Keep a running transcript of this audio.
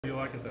You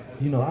like it though?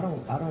 I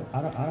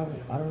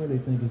don't really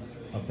think it's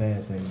a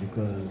bad thing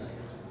because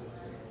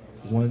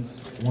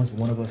once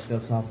one of us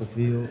steps off the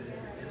field,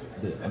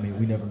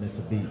 we never miss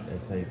a beat at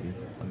safety.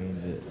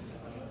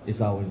 It's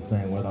always the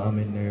same. Whether I'm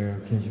in there,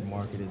 Kendrick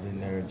Market is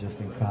in there,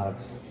 Justin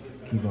Cox,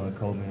 Kevon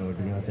Coleman, or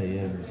Deontay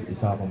Evans,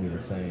 it's all gonna be the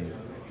same.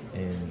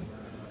 And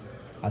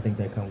I think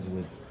that comes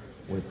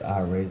with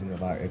our raising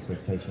of our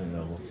expectation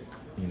level.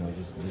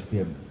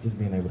 Just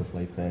being able to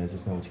play fast,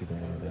 just know what you're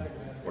doing all day.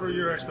 What are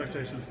your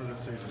expectations for this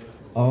season?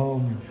 I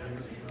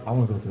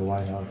want to go to the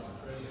White House.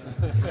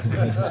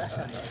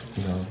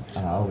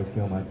 I always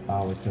tell my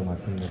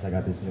teammates I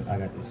got this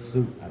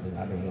suit I've been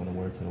wanting to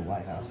wear to the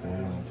White House for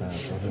a long time.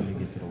 So help me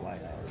get to the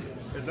White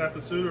House. Is that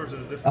the suit or is it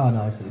a different? Oh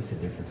no, it's a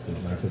different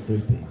suit, man. It's a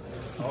three-piece.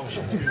 Oh,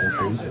 excuse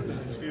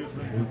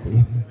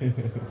me.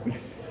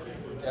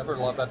 I've heard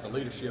a lot about the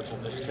leadership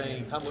on this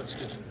team. How much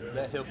did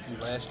that help you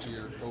last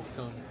year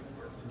overcome,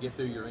 get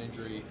through your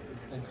injury,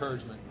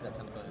 encouragement, that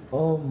kind of thing?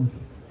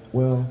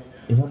 Well,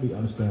 it helped me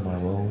understand my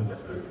role.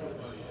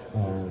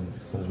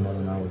 As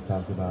Marlon always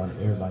talks about,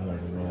 everybody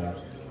has a role.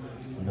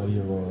 Know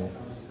your role.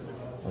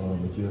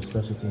 If you're a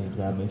special teams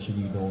guy, make sure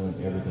you're doing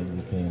everything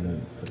you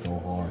can to go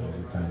hard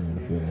every time you're in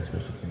the field on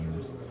special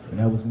teams. And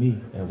that was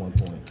me at one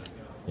point.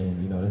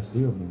 And, that's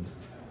still me.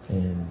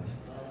 And,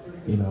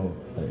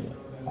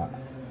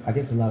 I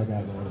guess a lot of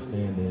guys don't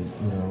understand that,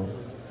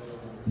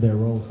 their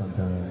role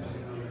sometimes.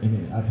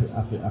 And I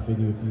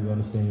figure if you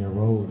understand your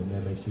role, then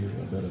that makes you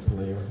a better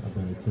player, a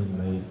better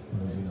teammate,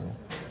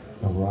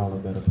 overall a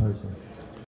better person.